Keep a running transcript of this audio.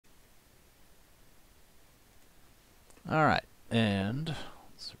Alright, and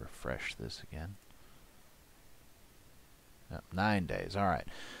let's refresh this again. 9 days, alright.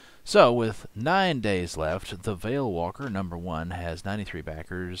 So, with 9 days left, the VeilWalker #1 has 93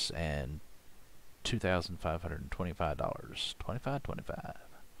 backers and $2,525. 25.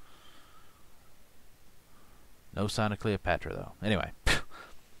 No sign of Cleopatra, though. Anyway.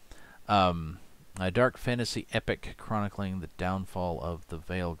 A dark fantasy epic chronicling the downfall of the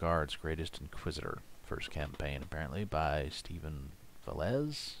Veil Guard's greatest inquisitor. First campaign, apparently, by Stephen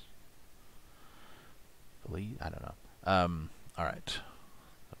Velez? I don't know. Alright.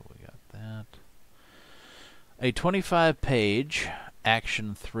 So we got that. A 25-page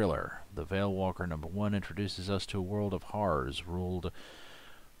action thriller. The VeilWalker #1 introduces us to a world of horrors ruled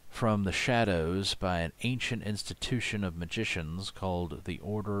from the shadows by an ancient institution of magicians called the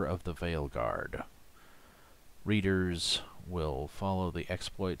Order of the Veil Guard. Readers will follow the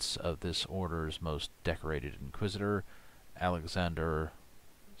exploits of this order's most decorated inquisitor, Alexander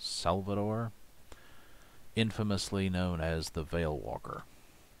Salvador, infamously known as the VeilWalker.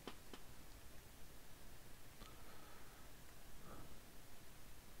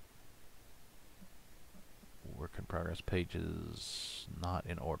 Work in progress pages not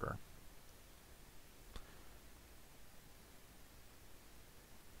in order.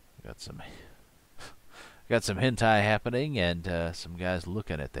 Got some hentai happening and some guys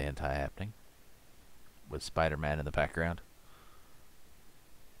looking at the hentai happening with Spider-Man in the background.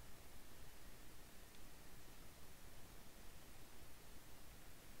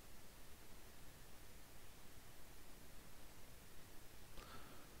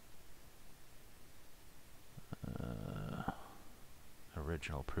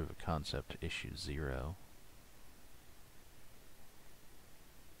 Original proof of concept issue 0.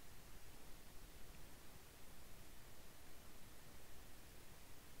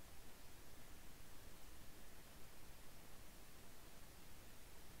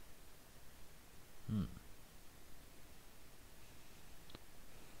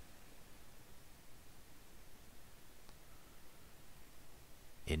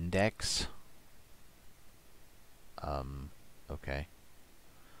 Index. Okay.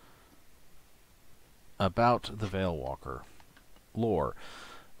 About the VeilWalker. Lore.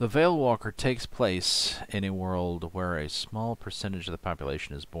 The VeilWalker takes place in a world where a small percentage of the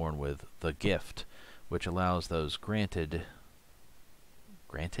population is born with the gift, which allows those granted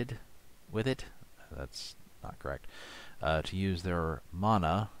with it? That's not correct. To use their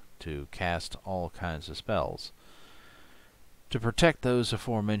mana to cast all kinds of spells. To protect those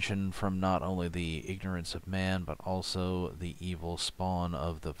aforementioned from not only the ignorance of man, but also the evil spawn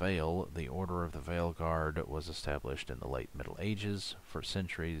of the Veil, the Order of the Veil Guard was established in the late Middle Ages. For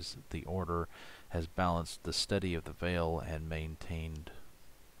centuries, the Order has balanced the study of the Veil and maintained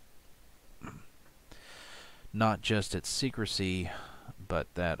not just its secrecy, but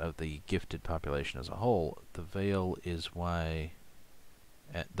that of the gifted population as a whole. The Veil is why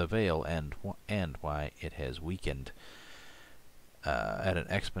and why it has weakened at an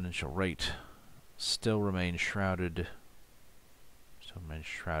exponential rate, still remains shrouded,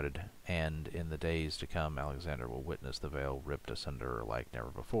 and in the days to come, Alexander will witness the veil ripped asunder like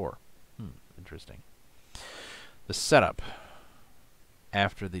never before. Interesting. The setup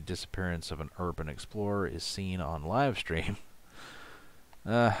after the disappearance of an urban explorer is seen on live stream.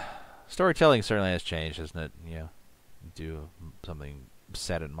 Storytelling certainly has changed, hasn't it? You do something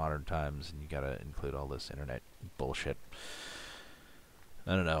set in modern times, and you gotta include all this internet bullshit.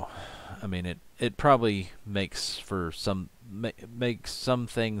 I don't know. I mean, it probably makes for some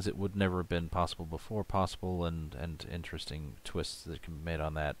things that would never have been possible before possible, and interesting twists that can be made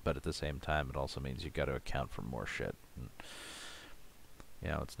on that. But at the same time, it also means you got to account for more shit. And,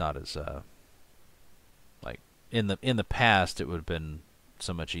 it's not as like in the past, it would have been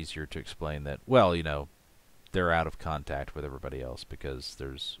so much easier to explain that. Well, they're out of contact with everybody else because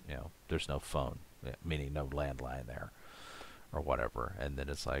there's no phone, meaning no landline there. Or whatever, and then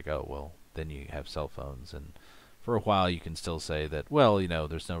it's like, oh, well, then you have cell phones, and for a while you can still say that, well,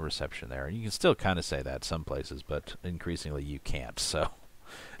 there's no reception there, and you can still kind of say that some places, but increasingly you can't, so,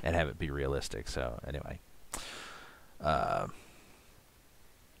 and have it be realistic, so, anyway.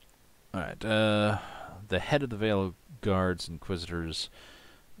 Alright, the head of the Veil Guard's Inquisitors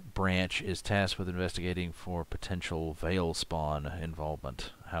branch is tasked with investigating for potential Veil spawn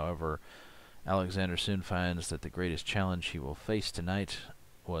involvement. However, Alexander soon finds that the greatest challenge he will face tonight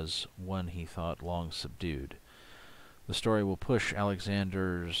was one he thought long subdued. The story will push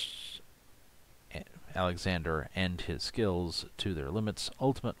Alexander and his skills to their limits,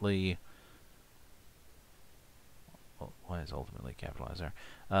 ultimately... Why is ultimately capitalized there?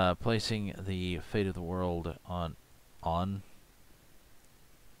 Placing the fate of the world on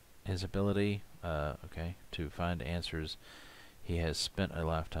his ability, okay, to find answers he has spent a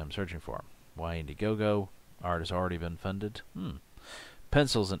lifetime searching for. Why Indiegogo? Art has already been funded.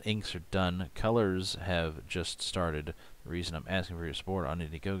 Pencils and inks are done. Colors have just started. The reason I'm asking for your support on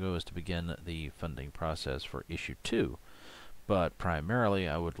Indiegogo is to begin the funding process for issue 2. But primarily,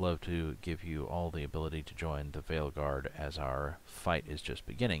 I would love to give you all the ability to join the Veil Guard as our fight is just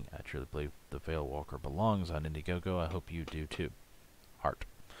beginning. I truly believe the VeilWalker belongs on Indiegogo. I hope you do too. Heart.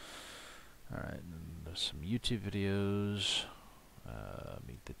 Alright, there's some YouTube videos.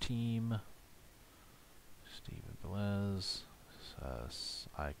 Meet the team. Stephen Velez.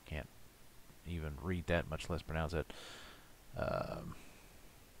 I can't even read that, much less pronounce it.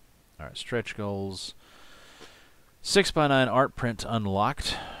 Alright, stretch goals. 6x9 art print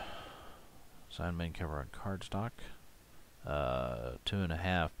unlocked. Signed main cover on cardstock.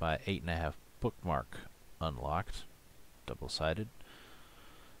 2.5 by 8.5 bookmark unlocked. Double-sided.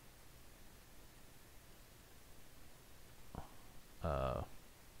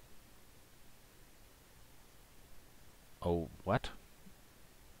 Oh, what?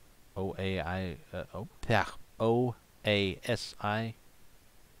 O-A-I, O-A-S-I?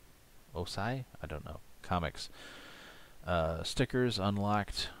 OSI? I don't know. Comics. Stickers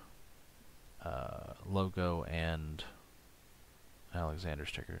unlocked. Logo and Alexander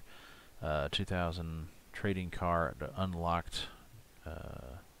sticker. 2000 trading card unlocked.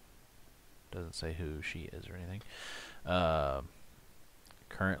 Doesn't say who she is or anything.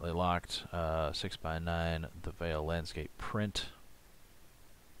 Currently locked. 6x9 the Veil landscape print.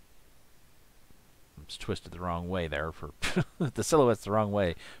 It's twisted the wrong way there for the silhouette's the wrong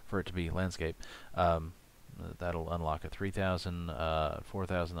way for it to be landscape. That'll unlock a 3000,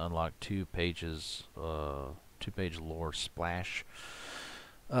 4000 unlock 2 pages, 2-page lore splash.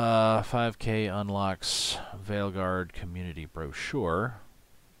 5K unlocks VeilGuard community brochure.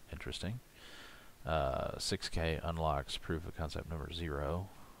 Interesting. 6K unlocks proof of concept number 0.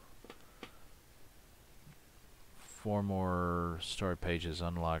 4 more story pages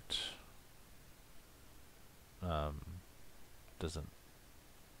unlocked. Doesn't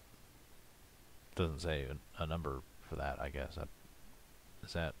say a number for that, I guess.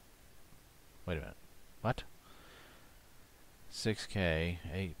 Is that... Wait a minute. What? 6K,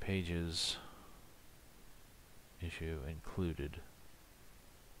 8 pages, issue included.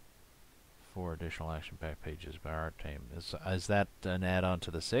 4 additional action-packed pages by our team. Is that an add-on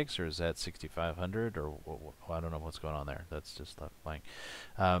to the 6, or is that 6,500, or I don't know what's going on there. That's just left blank.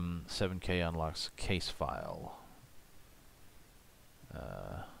 7K unlocks case file.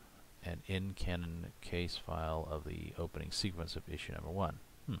 An in-canon case file of the opening sequence of issue number 1.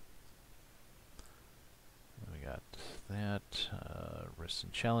 We got that. Risks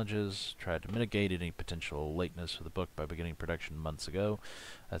and challenges. Tried to mitigate any potential lateness for the book by beginning production months ago.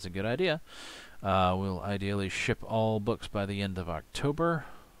 That's a good idea. We'll ideally ship all books by the end of October.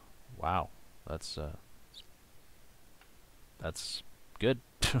 Wow, that's good.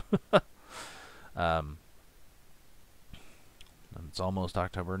 It's almost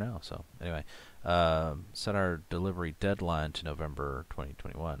October now, so anyway. Set our delivery deadline to November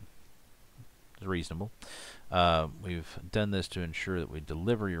 2021. It's reasonable. We've done this to ensure that we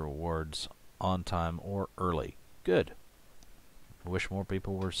deliver your awards on time or early. Good. I wish more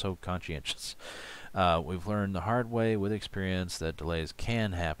people were so conscientious. We've learned the hard way with experience that delays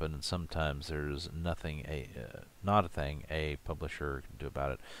can happen, and sometimes there's nothing not a thing a publisher can do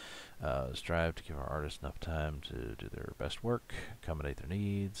about it. Strive to give our artists enough time to do their best work, accommodate their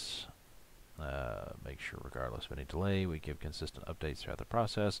needs, make sure regardless of any delay we give consistent updates throughout the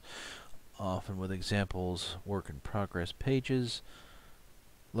process, often with examples, work in progress pages.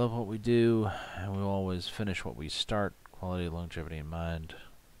 Love what we do, and we'll always finish what we start, quality, longevity in mind.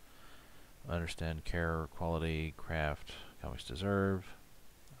 Understand, care, quality, craft, comics deserve.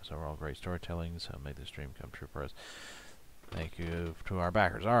 So we're all great storytelling, so make this dream come true for us. Thank you to our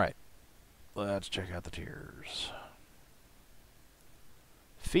backers. Alright, let's check out the tiers.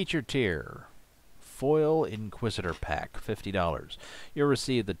 Featured tier. Foil Inquisitor Pack, $50. You'll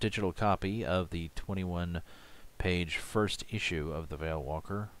receive the digital copy of the 21-page first issue of the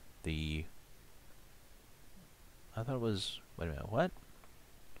VeilWalker. I thought it was... Wait a minute, what?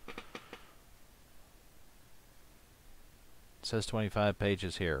 It says 25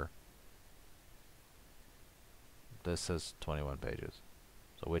 pages here. This says 21 pages.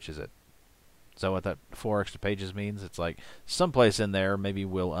 So which is it? Is that what that 4 extra pages means? It's like someplace in there maybe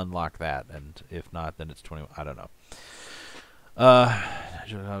we'll unlock that, and if not, then it's 21. I don't know.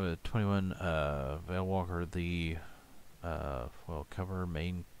 21 VeilWalker, the foil cover,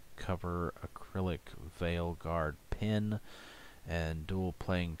 main cover acrylic veil guard pin and dual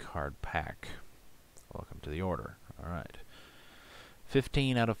playing card pack. Welcome to the order. All right.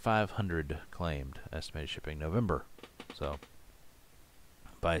 15 out of 500 claimed. Estimated shipping November. So,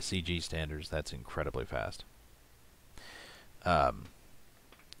 by CG standards, that's incredibly fast.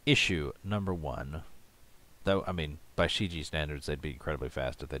 Issue number 1. Though, I mean, by CG standards, they'd be incredibly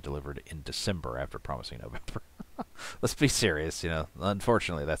fast if they delivered in December after promising November. Let's be serious, you know.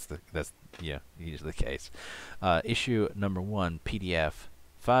 Unfortunately, that's usually the case. Issue number 1, PDF,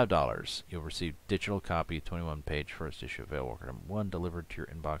 $5. You'll receive digital copy, 21-page first issue of VeilWalker number 1, delivered to your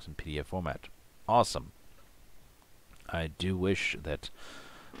inbox in PDF format. Awesome. I do wish that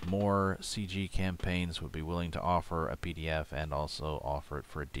more CG campaigns would be willing to offer a PDF and also offer it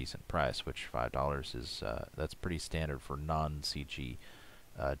for a decent price, which $5 is that's pretty standard for non-CG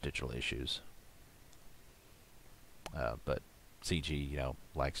digital issues. But CG, you know,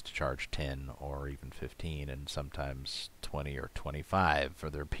 likes to charge 10 or even 15, and sometimes 20 or 25 for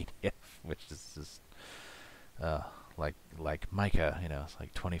their PDF, which is just like Micah, you know, it's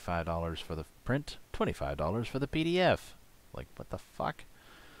like $25 for the print, $25 for the PDF. Like, what the fuck?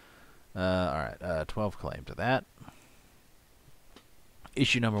 Alright, 12 claim to that.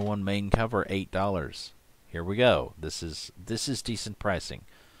 Issue number 1, main cover, $8. Here we go. This is decent pricing.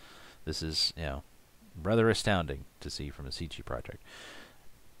 This is, you know, rather astounding to see from a CG project.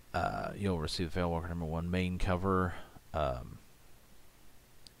 You'll receive VeilWalker number 1 main cover,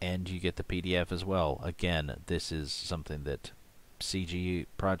 and you get the PDF as well. Again, this is something that CG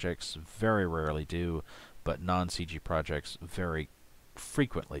projects very rarely do, but non-CG projects very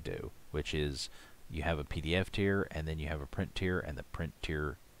frequently do, which is you have a PDF tier and then you have a print tier, and the print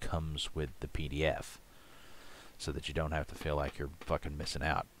tier comes with the PDF, so that you don't have to feel like you're fucking missing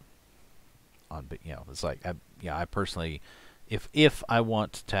out on. You know, it's like I personally, if I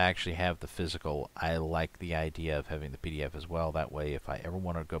want to actually have the physical, I like the idea of having the PDF as well. That way, if I ever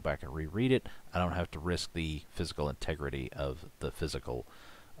want to go back and reread it, I don't have to risk the physical integrity of the physical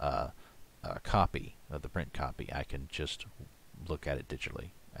copy of the print copy. I can just look at it digitally,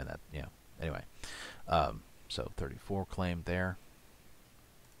 and that, you know, anyway. So 34 claimed there.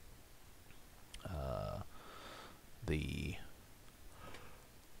 The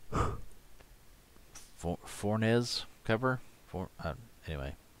Fornes cover,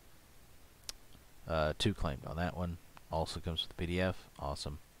 anyway, 2 claimed on that one. Also comes with the PDF.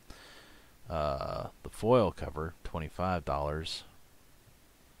 Awesome. The foil cover, $25.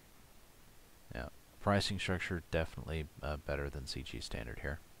 Yeah, pricing structure definitely better than CG standard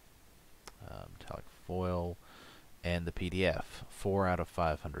here. Metallic foil and the PDF, 4 out of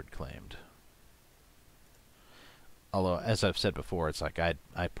 500 claimed. Although, as I've said before, it's like I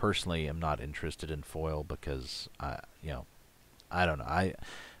personally am not interested in foil because I don't know.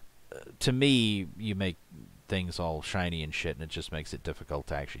 To me, you make things all shiny and shit, and it just makes it difficult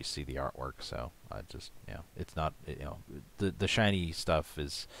to actually see the artwork. So I just, you know, it's not, you know, the shiny stuff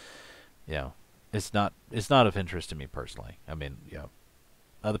is, you know, it's not of interest to me personally. I mean, you know,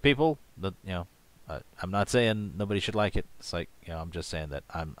 other people, you know, I'm not saying nobody should like it. It's like, you know, I'm just saying that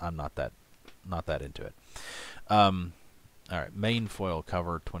I'm not that into it. All right, main foil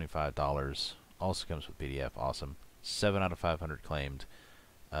cover, $25. Also comes with PDF. Awesome. 7 out of 500 claimed.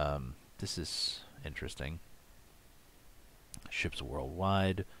 This is interesting. Ships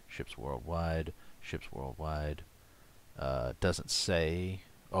worldwide. Ships worldwide. Ships worldwide. Doesn't say.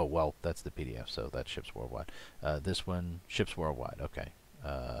 Oh well, that's the PDF, so that ships worldwide. This one ships worldwide. Okay.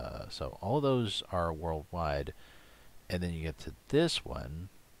 So all those are worldwide, and then you get to this one,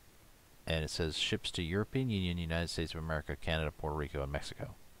 and it says ships to European Union, United States of America, Canada, Puerto Rico, and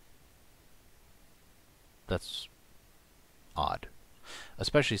Mexico. That's odd,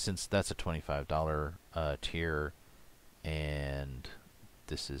 especially since that's a $25 tier, and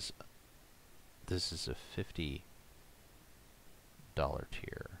this is a $50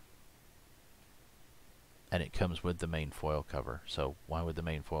 tier, and it comes with the main foil cover. So why would the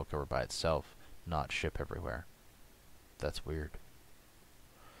main foil cover by itself not ship everywhere? That's weird.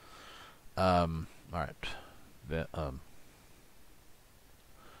 All right. I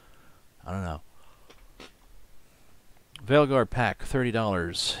don't know. VeilGuard pack,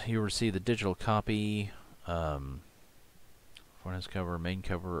 $30. You'll receive the digital copy, Fornes cover, main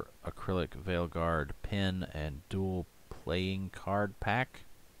cover, acrylic VeilGuard pin, and dual playing card pack.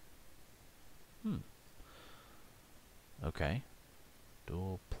 Okay.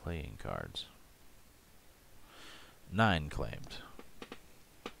 Dual playing cards. 9 claimed.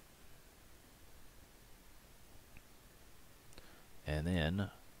 And then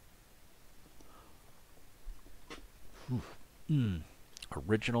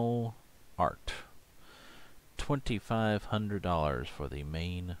original art. $2,500 for the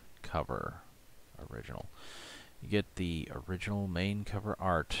main cover. Original. You get the original main cover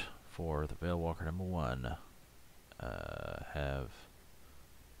art for the VeilWalker #1. Have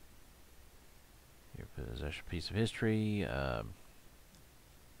your possession piece of history,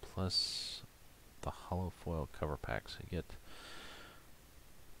 plus the hollow foil cover pack. So you get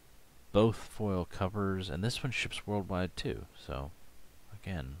both foil covers, and this one ships worldwide too. So,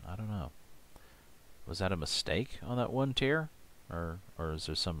 again, I don't know. Was that a mistake on that one tier, or is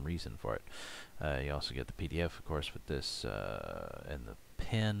there some reason for it? You also get the PDF, of course, with this and the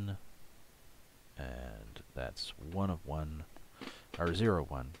pin, and that's 1 of 1, or 0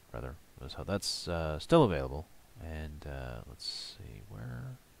 1 rather. So that's still available. And let's see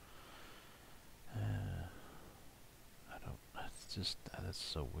where. I don't. That's just that's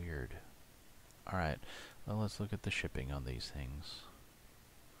so weird. All right. Well, let's look at the shipping on these things.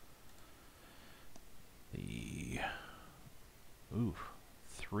 $3.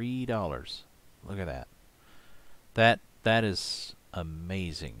 Look at that. That is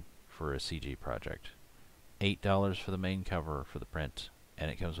amazing for a CG project. $8 for the main cover for the print,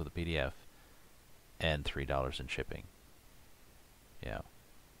 and it comes with a PDF, and $3 in shipping. Yeah,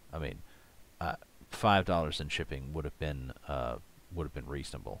 I mean, $5 in shipping would have been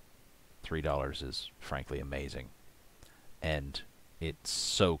reasonable. $3 is frankly amazing, and it's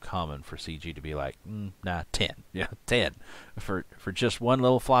so common for CG to be like, nah, 10. Yeah, 10 for just one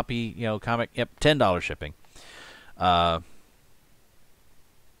little floppy, comic. Yep, $10 shipping.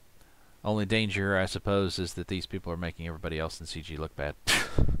 Only danger, I suppose, is that these people are making everybody else in CG look bad.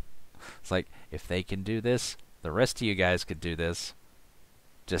 It's like, if they can do this, the rest of you guys could do this.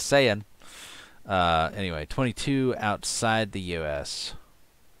 Just saying. Anyway, 22 outside the U.S.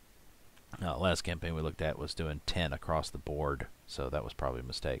 Last campaign we looked at was doing 10 across the board, so that was probably a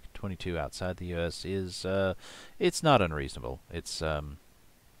mistake. 22 outside the U.S. is, it's not unreasonable. It's,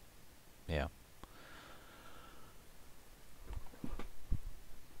 yeah.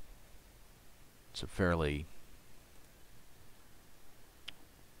 It's a fairly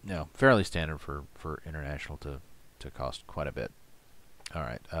standard for international to cost quite a bit. All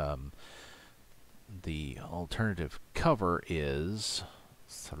right. The alternative cover is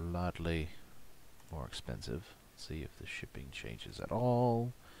slightly more expensive. Let's see if the shipping changes at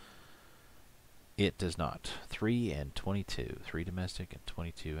all. It does not. 3 and 22. 3 domestic and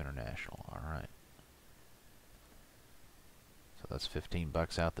 22 international. All right. So that's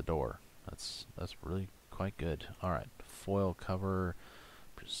 $15 out the door. That's really quite good. All right. Foil cover.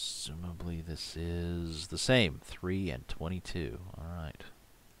 Presumably this is the same. 3 and 22. All right.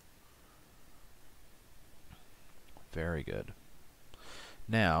 Very good.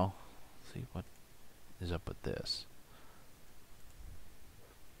 Now, let's see what is up with this.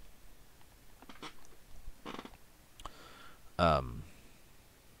 Now,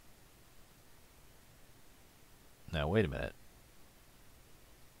 wait a minute.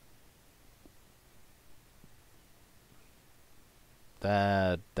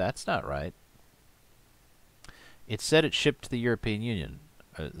 That's not right. It said it shipped to the European Union.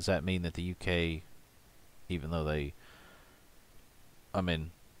 Does that mean that the UK, even though they, I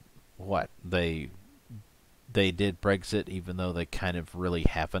mean, what? They did Brexit even though they kind of really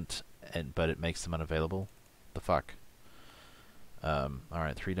haven't, but it makes them unavailable? The fuck?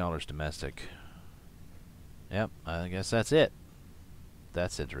 Alright, $3 domestic. Yep, I guess that's it.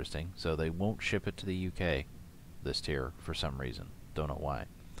 That's interesting. So they won't ship it to the UK, this tier, for some reason. Don't know why.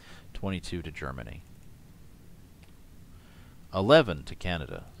 22 to Germany. 11 to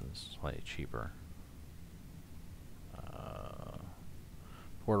Canada. This is slightly cheaper.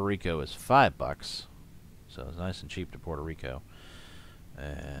 Puerto Rico is $5, so it's nice and cheap to Puerto Rico.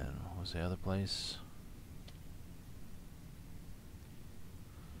 And what was the other place?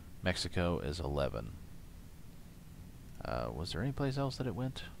 Mexico is 11. Was there any place else that it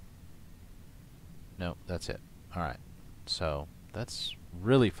went? No, that's it. All right, so that's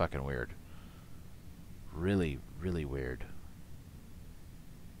really fucking weird. Really, really weird.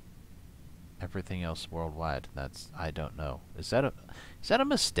 Everything else worldwide. I don't know. Is that a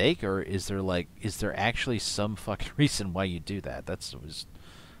mistake, or is there actually some fucking reason why you do that?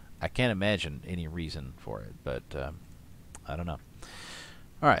 I can't imagine any reason for it, but I don't know.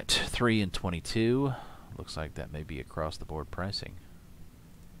 All right, 3 and 22. Looks like that may be across the board pricing.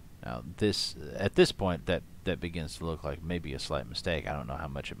 Now at this point that begins to look like maybe a slight mistake. I don't know how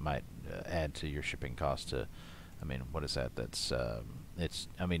much it might add to your shipping cost to. I mean, what is that? That's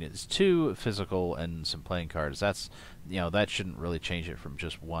it's 2 physical and some playing cards. That's that shouldn't really change it from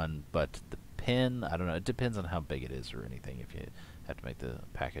just 1. But the pin, I don't know. It depends on how big it is or anything. Have to make the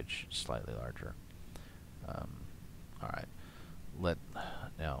package slightly larger. All right.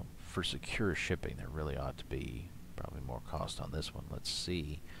 Now for secure shipping, there really ought to be probably more cost on this one. Let's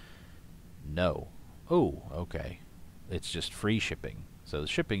see. No. Oh, okay. It's just free shipping. So the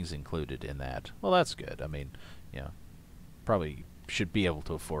shipping's included in that. Well, that's good. I mean, probably should be able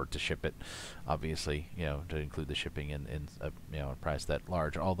to afford to ship it, obviously, to include the shipping in a price that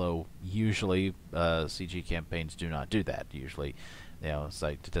large. Although usually CG campaigns do not do that. Usually, it's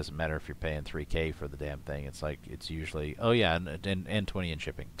like it doesn't matter if you're paying $3K for the damn thing. It's like it's usually, oh yeah, and 20 in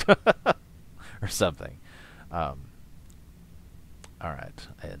shipping or something. All right,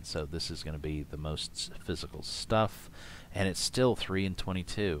 and so this is going to be the most physical stuff, and it's still 3 and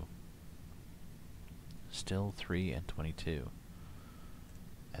 22. Still 3 and 22.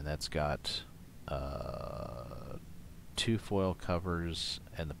 And that's got 2 foil covers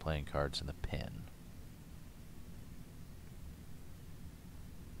and the playing cards and the pin.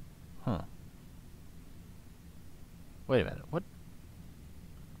 Huh. Wait a minute. What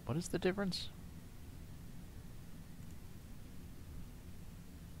is the difference?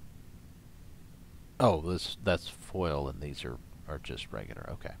 Oh, that's foil and these are just regular.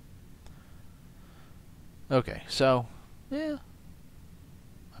 Okay. Okay, so yeah.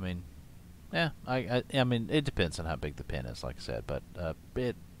 I mean, yeah, I mean, it depends on how big the pin is, like I said, but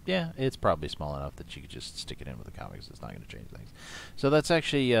it's probably small enough that you could just stick it in with the comics. It's not going to change things. So that's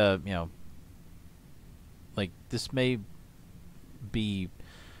actually, like this may be.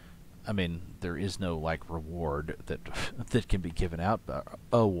 I mean, there is no like reward that that can be given out,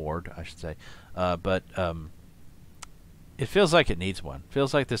 award, I should say, but it feels like it needs one.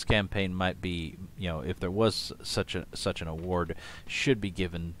 Feels like this campaign might be, if there was such an award, should be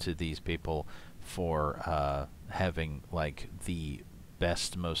given to these people for having like the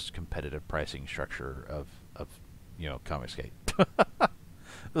best, most competitive pricing structure of ComicsGate.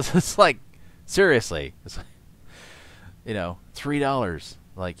 It's like seriously, it's like, $3.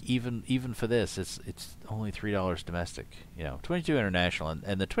 Like even for this, it's only $3 domestic. 22 international,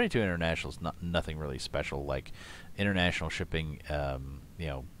 and the 22 international is nothing really special. Like international shipping,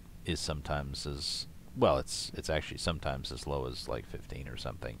 is sometimes as well. It's actually sometimes as low as like 15 or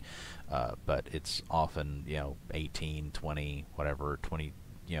something, but it's often 18, 20, whatever 20.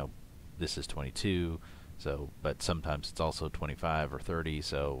 This is 22. So, but sometimes it's also 25 or 30.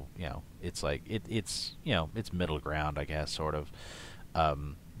 So it's like it's middle ground, I guess, sort of.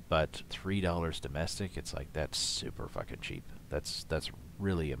 But $3 domestic, it's like that's super fucking cheap. That's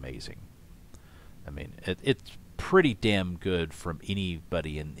really amazing. I mean, it's pretty damn good from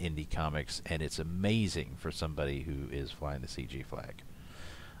anybody in indie comics, and it's amazing for somebody who is flying the CG flag.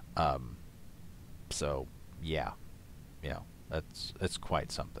 So yeah, that's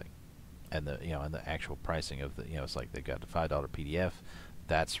quite something. And and the actual pricing of the, it's like they've got the $5 PDF.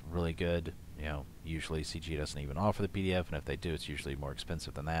 That's really good. Usually CG doesn't even offer the PDF, and if they do, it's usually more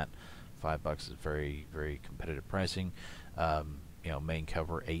expensive than that. $5 is very, very competitive pricing. Main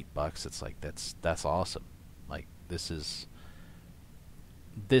cover $8. It's like that's awesome. Like this is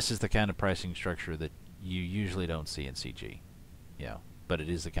the kind of pricing structure that you usually don't see in CG. But it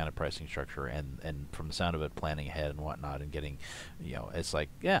is the kind of pricing structure, and from the sound of it, planning ahead and whatnot, and getting, it's like,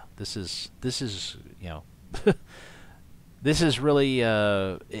 yeah, this is this is really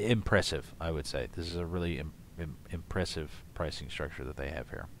impressive, I would say. This is a really impressive pricing structure that they have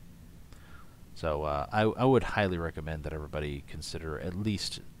here. So I would highly recommend that everybody consider at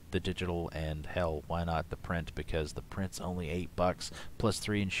least the digital, and hell, why not the print, because the print's only $8 plus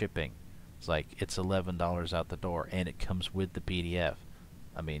 3 in shipping. It's like it's $11 out the door, and it comes with the PDF.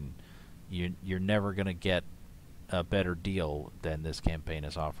 I mean, you're never going to get a better deal than this campaign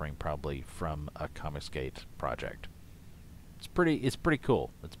is offering, probably from a ComicsGate project. It's pretty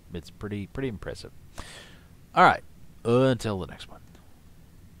cool. It's pretty impressive. All right, until the next one.